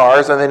likes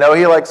guitars, and they know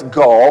he likes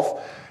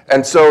golf.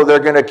 And so they're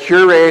going to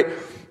curate,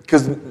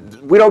 because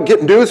we don't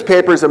get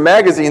newspapers and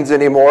magazines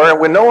anymore.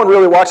 And when no one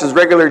really watches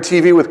regular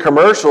TV with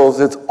commercials,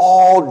 it's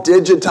all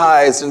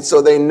digitized. And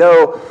so they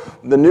know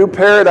the new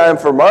paradigm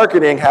for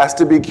marketing has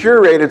to be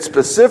curated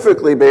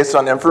specifically based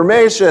on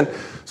information.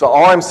 So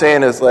all I'm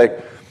saying is,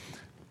 like,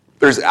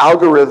 there's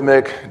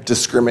algorithmic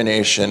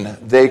discrimination.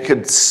 They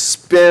could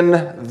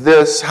spin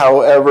this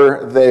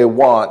however they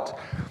want.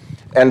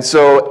 And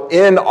so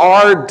in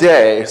our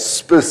day,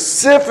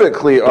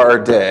 specifically our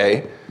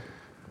day,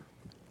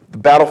 the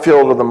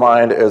battlefield of the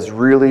mind is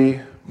really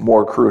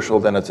more crucial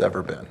than it's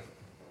ever been.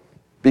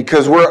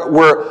 Because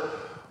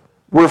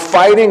we're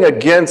fighting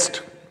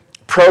against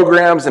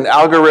programs and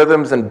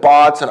algorithms and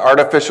bots and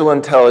artificial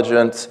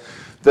intelligence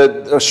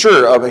that,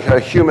 sure, a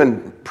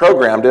human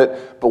programmed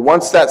it, but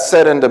once that's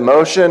set into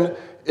motion,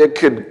 it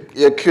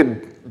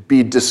could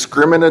be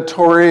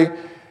discriminatory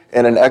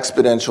in an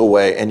exponential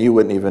way, and you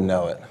wouldn't even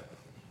know it.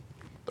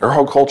 Our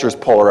whole culture is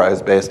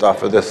polarized based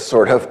off of this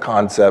sort of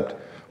concept.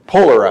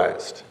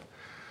 Polarized.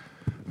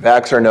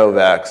 Vax or no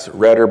vax,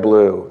 red or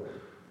blue,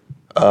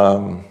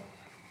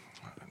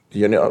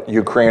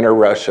 Ukraine or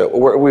Russia.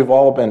 We've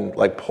all been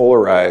like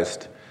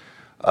polarized.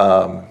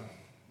 But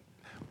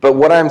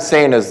what I'm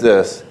saying is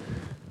this.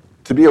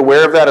 To be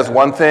aware of that is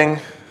one thing.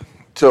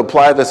 To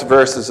apply this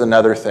verse is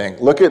another thing.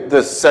 Look at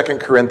this 2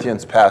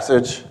 Corinthians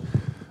passage.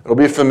 It'll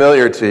be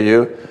familiar to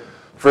you.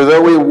 For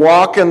though we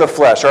walk in the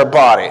flesh, our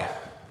body,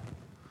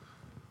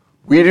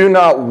 we do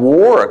not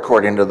war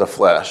according to the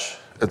flesh.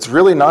 It's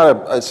really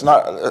it's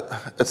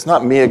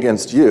not me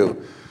against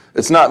you.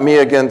 It's not me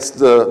against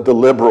the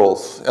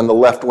liberals and the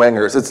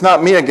left-wingers. It's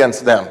not me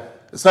against them.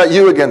 It's not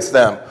you against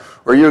them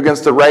or you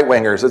against the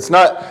right-wingers. It's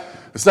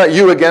not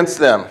you against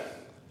them.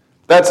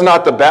 That's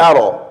not the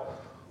battle.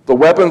 The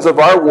weapons of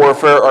our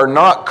warfare are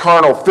not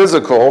carnal,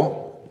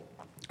 physical,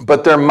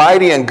 but they're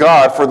mighty in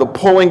God for the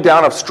pulling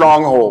down of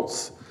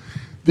strongholds.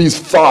 These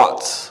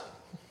thoughts,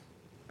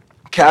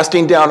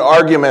 casting down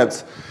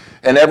arguments,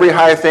 and every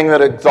high thing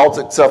that exalts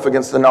itself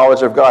against the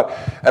knowledge of God,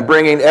 and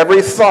bringing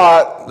every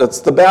thought, that's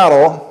the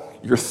battle,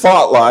 your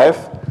thought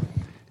life,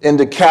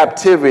 into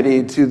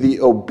captivity to the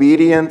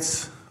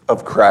obedience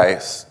of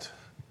Christ.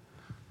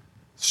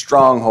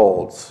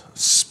 Strongholds,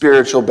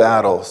 spiritual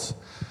battles,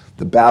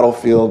 the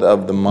battlefield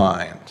of the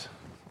mind,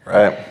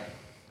 right?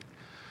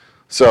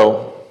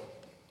 So,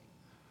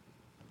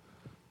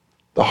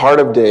 the heart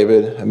of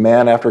David, a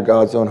man after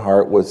God's own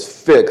heart, was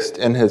fixed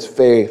in his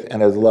faith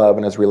and his love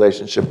and his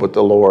relationship with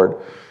the Lord,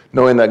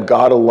 knowing that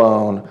God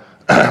alone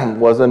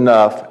was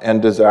enough and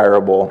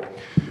desirable.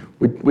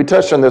 We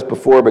touched on this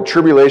before, but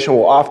tribulation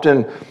will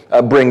often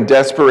bring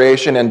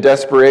desperation, and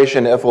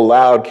desperation, if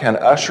allowed, can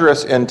usher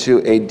us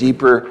into a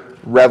deeper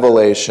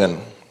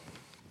revelation.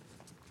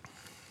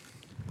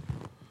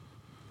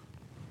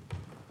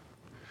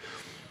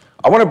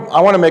 I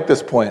want to make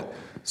this point.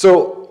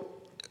 So,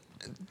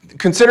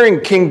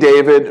 considering King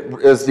David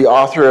is the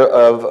author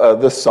of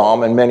this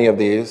psalm and many of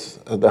these,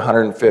 the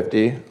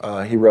 150,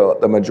 he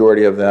wrote the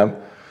majority of them.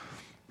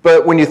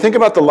 But when you think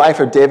about the life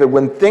of David,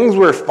 when things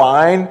were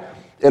fine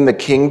in the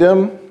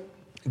kingdom,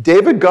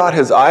 David got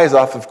his eyes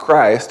off of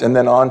Christ and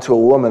then on to a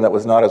woman that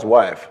was not his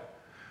wife,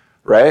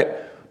 right?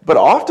 But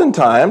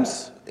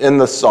oftentimes in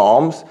the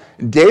Psalms,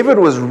 David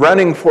was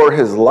running for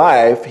his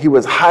life. He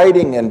was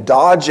hiding and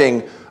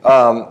dodging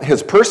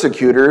his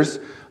persecutors,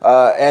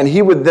 and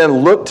he would then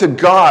look to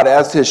God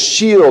as his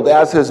shield,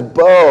 as his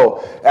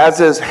bow, as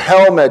his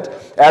helmet,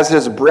 as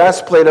his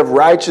breastplate of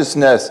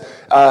righteousness,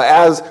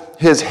 as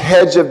his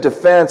hedge of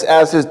defense,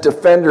 as his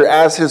defender,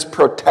 as his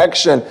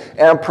protection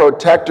and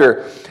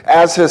protector,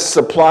 as his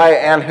supply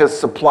and his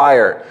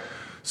supplier.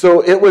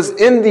 So it was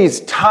in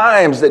these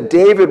times that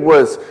David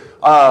was,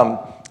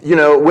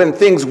 when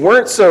things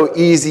weren't so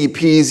easy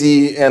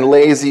peasy and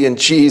lazy and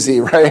cheesy,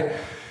 right?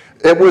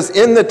 It was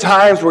in the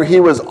times where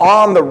he was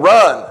on the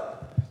run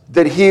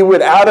that he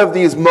would, out of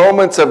these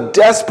moments of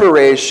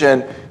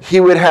desperation, he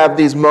would have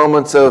these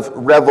moments of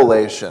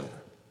revelation.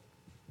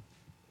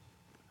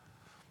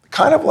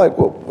 Kind of like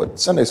what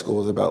Sunday school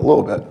was about a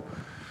little bit.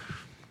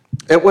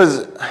 It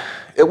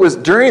was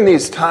during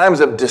these times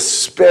of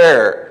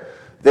despair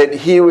that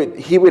he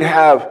would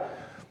have,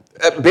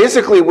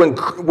 basically when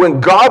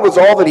God was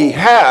all that he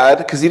had,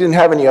 because he didn't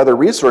have any other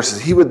resources,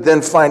 he would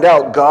then find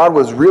out God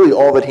was really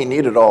all that he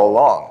needed all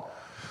along.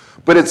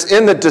 But it's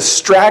in the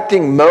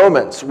distracting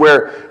moments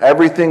where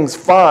everything's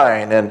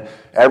fine and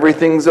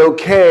everything's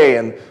okay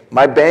and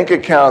my bank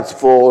account's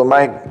full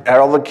and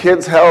all the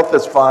kids' health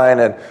is fine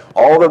and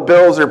all the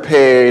bills are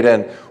paid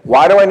and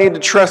why do I need to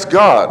trust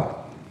God?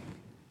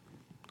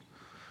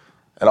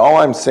 And all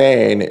I'm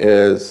saying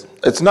is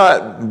it's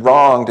not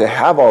wrong to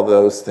have all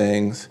those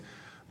things,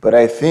 but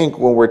I think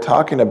when we're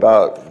talking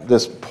about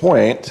this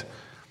point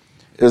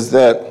is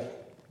that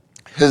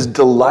his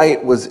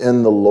delight was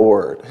in the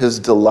Lord. His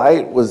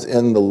delight was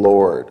in the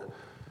Lord.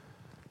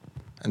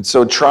 And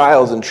so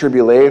trials and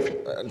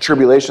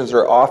tribulations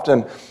are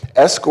often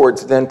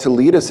escorts then to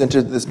lead us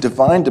into this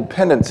divine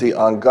dependency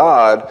on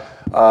God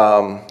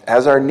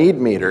as our need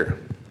meter.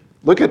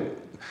 Look at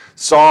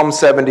Psalm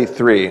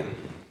 73.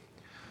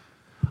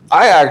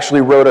 I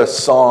actually wrote a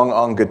song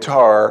on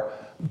guitar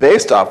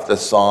based off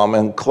this psalm,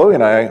 and Chloe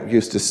and I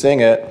used to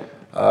sing it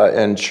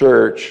in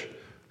church.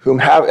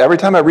 Every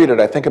time I read it,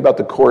 I think about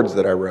the chords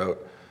that I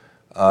wrote.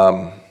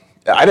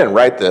 I didn't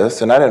write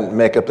this, and I didn't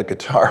make up the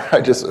guitar.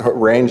 I just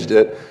arranged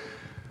it.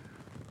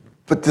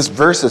 But this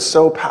verse is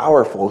so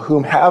powerful.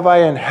 Whom have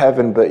I in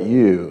heaven but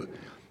you?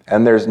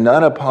 And there's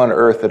none upon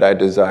earth that I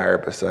desire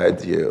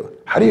besides you.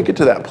 How do you get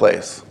to that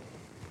place?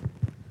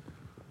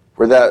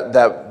 Where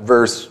that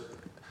verse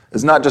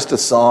is not just a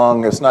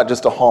song, it's not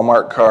just a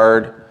Hallmark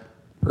card,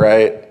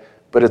 right?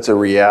 But it's a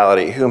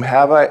reality. Whom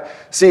have I?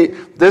 See,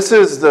 this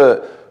is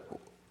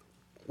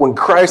when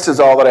Christ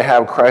is all that I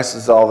have, Christ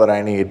is all that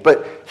I need.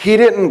 But he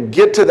didn't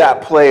get to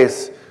that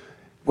place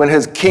when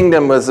his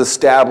kingdom was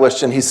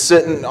established and he's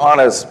sitting on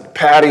his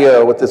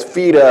patio with his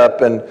feet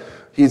up and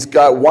he's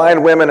got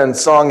wine, women, and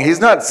song. He's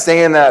not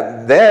saying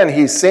that then.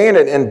 He's saying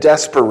it in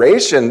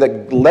desperation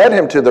that led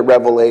him to the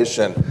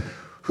revelation.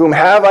 Whom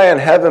have I in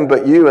heaven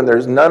but you, and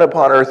there's none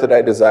upon earth that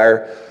I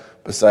desire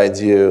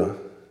besides you.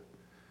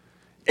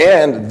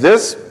 And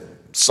this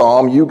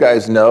psalm, you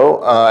guys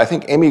know, I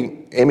think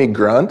Amy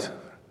Grant,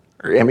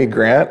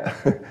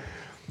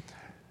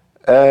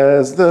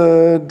 as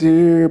the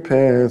deer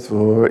pants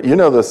for, you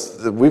know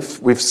this,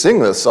 we've sing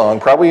this song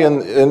probably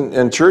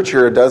in church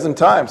here a dozen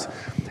times.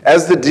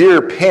 As the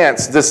deer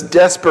pants, this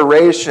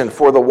desperation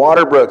for the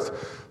water brooks,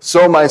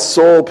 so my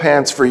soul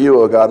pants for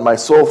you, O God. My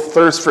soul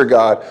thirsts for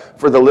God,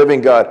 for the living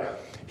God.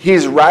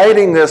 He's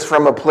writing this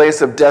from a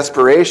place of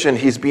desperation.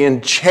 He's being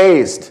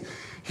chased.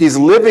 He's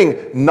living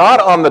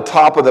not on the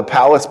top of the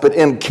palace, but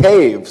in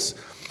caves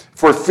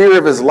for fear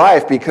of his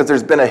life, because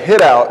there's been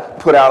a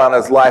put out on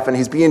his life, and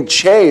he's being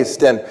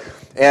chased, and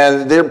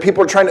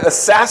people are trying to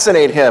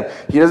assassinate him.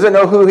 He doesn't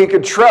know who he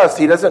could trust.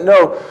 He doesn't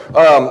know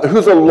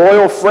who's a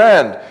loyal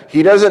friend.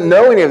 He doesn't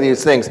know any of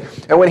these things.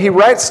 And when he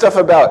writes stuff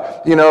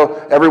about,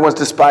 everyone's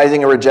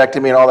despising and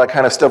rejecting me and all that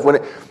kind of stuff,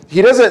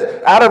 he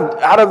doesn't,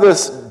 out of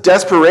this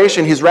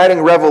desperation, he's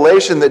writing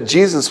revelation that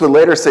Jesus would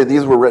later say,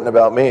 these were written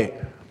about me.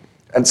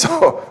 And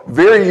so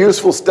very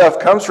useful stuff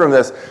comes from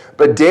this.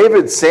 But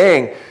David's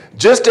saying,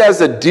 just as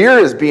a deer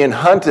is being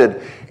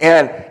hunted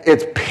and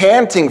it's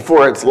panting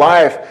for its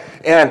life,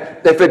 and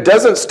if it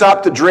doesn't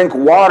stop to drink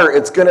water,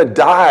 it's going to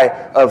die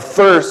of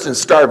thirst and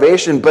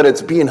starvation, but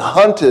it's being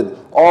hunted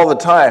all the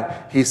time.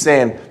 He's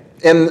saying,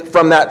 and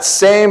from that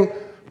same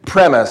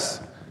premise,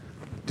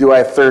 do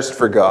I thirst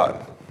for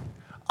God?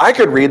 I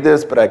could read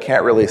this, but I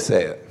can't really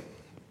say it.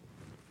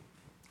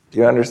 Do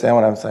you understand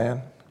what I'm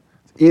saying?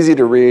 It's easy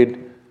to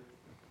read,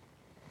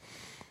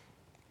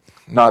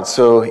 not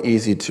so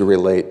easy to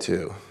relate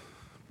to.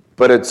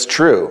 But it's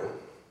true.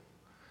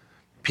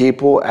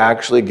 People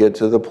actually get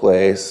to the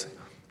place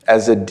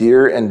as a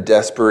deer in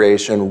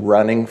desperation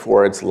running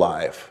for its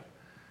life,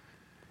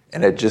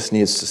 and it just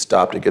needs to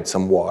stop to get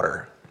some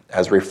water.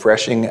 As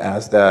refreshing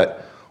as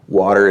that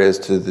water is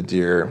to the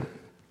deer,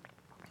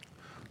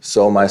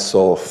 so my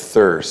soul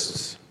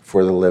thirsts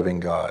for the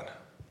living God.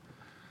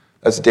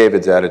 That's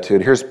David's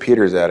attitude. Here's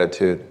Peter's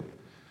attitude.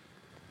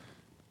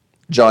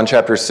 John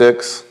chapter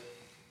 6.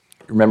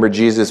 Remember,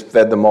 Jesus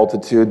fed the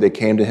multitude. They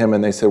came to him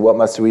and they said, what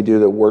must we do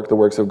to work the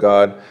works of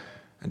God?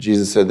 And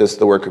Jesus said, this is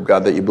the work of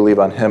God, that you believe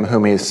on him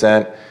whom he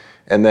sent.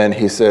 And then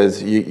he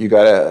says, you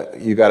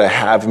gotta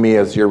have me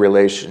as your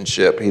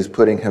relationship. He's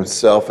putting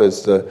himself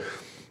as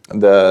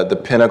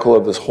the pinnacle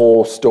of this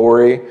whole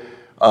story.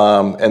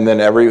 And then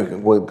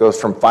it goes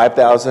from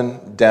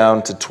 5,000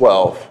 down to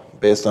 12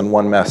 based on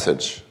one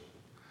message.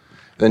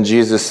 Then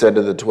Jesus said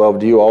to the 12,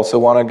 do you also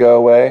want to go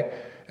away?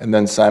 And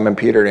then Simon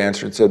Peter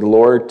answered and said,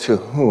 Lord, to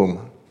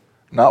whom?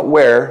 Not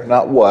where,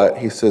 not what.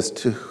 He says,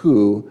 to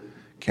who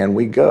can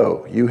we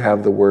go? You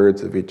have the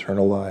words of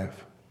eternal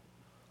life.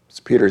 It's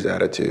Peter's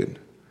attitude.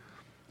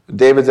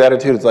 David's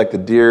attitude is like the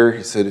deer.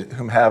 He said,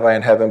 whom have I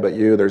in heaven but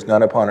you? There's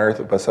none upon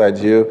earth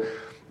besides you.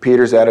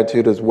 Peter's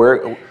attitude is,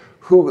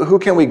 who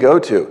can we go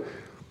to?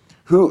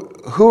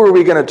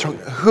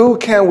 Who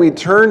can we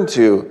turn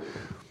to?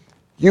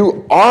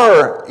 You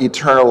are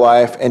eternal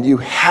life, and you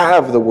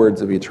have the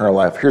words of eternal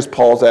life. Here's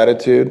Paul's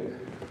attitude.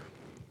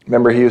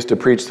 Remember, he used to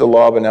preach the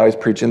law, but now he's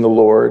preaching the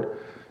Lord.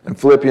 In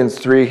Philippians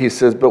 3, he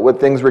says, but what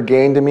things were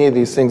gained to me,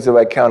 these things have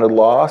I counted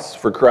loss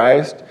for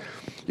Christ.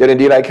 Yet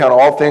indeed I count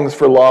all things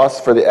for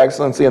loss for the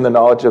excellency and the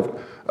knowledge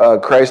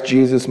of Christ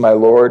Jesus my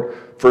Lord,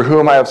 for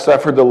whom I have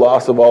suffered the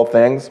loss of all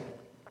things.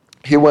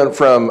 He went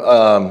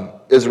from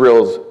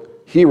Israel's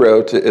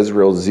hero to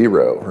Israel's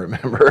zero,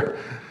 remember?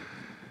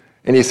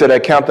 And he said, I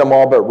count them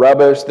all but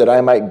rubbish, that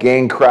I might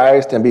gain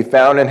Christ and be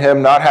found in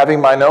him, not having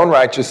mine own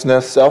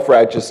righteousness,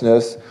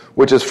 self-righteousness,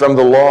 which is from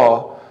the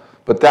law,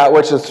 but that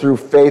which is through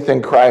faith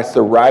in Christ,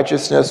 the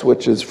righteousness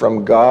which is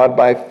from God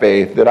by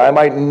faith, that I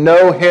might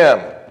know him,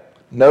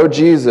 know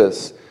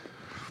Jesus,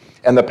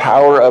 and the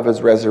power of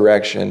his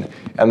resurrection,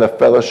 and the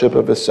fellowship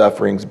of his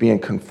sufferings, being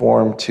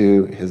conformed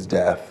to his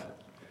death.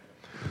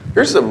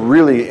 Here's a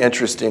really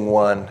interesting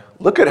one.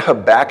 Look at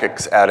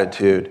Habakkuk's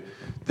attitude.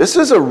 This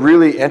is a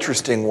really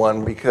interesting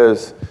one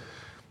because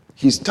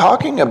he's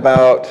talking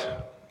about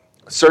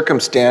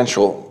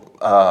circumstantial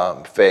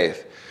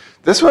faith.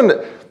 This one,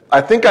 I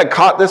think I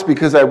caught this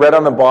because I read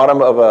on the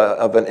bottom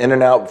of an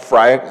In-N-Out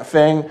fry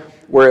thing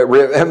where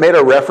it made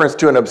a reference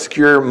to an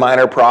obscure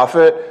minor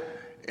prophet.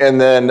 And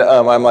then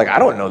I'm like, I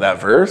don't know that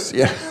verse.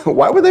 Yeah,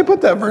 why would they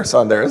put that verse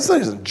on there? It's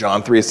like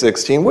John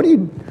 3:16. What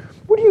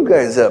are you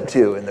guys up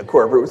to in the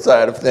corporate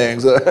side of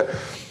things?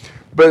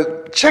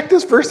 But check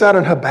this verse out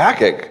in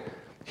Habakkuk.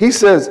 He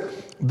says,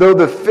 though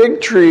the fig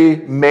tree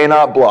may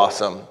not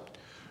blossom,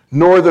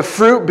 nor the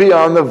fruit be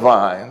on the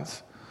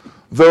vines,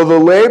 though the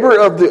labor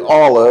of the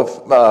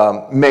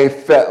olive may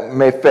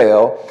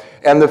fail,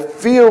 and the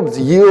fields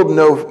yield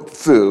no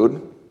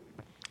food,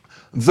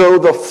 though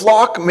the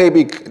flock may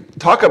be,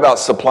 talk about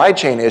supply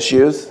chain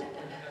issues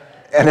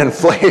and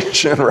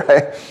inflation,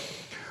 right?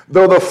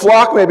 Though the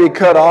flock may be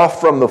cut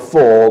off from the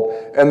fold,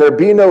 and there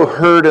be no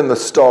herd in the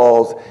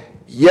stalls,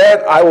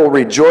 yet I will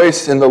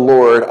rejoice in the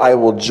Lord. I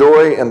will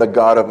joy in the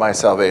God of my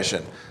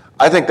salvation.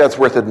 I think that's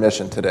worth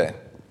admission today.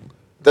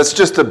 That's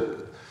just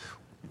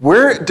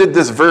where did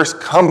this verse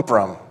come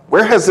from?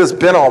 Where has this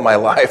been all my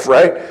life,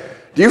 right?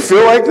 Do you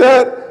feel like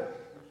that?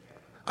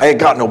 I ain't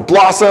got no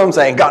blossoms.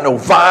 I ain't got no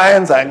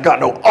vines. I ain't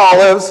got no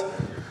olives.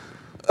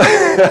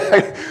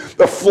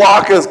 The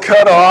flock is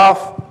cut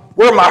off.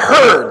 Where are my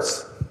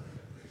herds?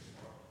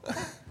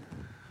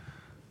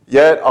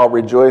 Yet I'll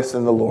rejoice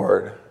in the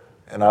Lord,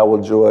 and I will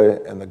joy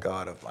in the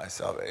God of my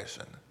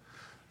salvation.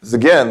 It's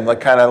again,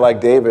 kind of like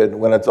David,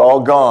 when it's all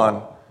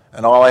gone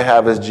and all I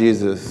have is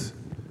Jesus.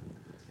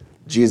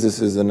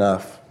 Jesus is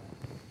enough.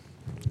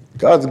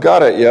 God's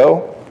got it,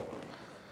 yo.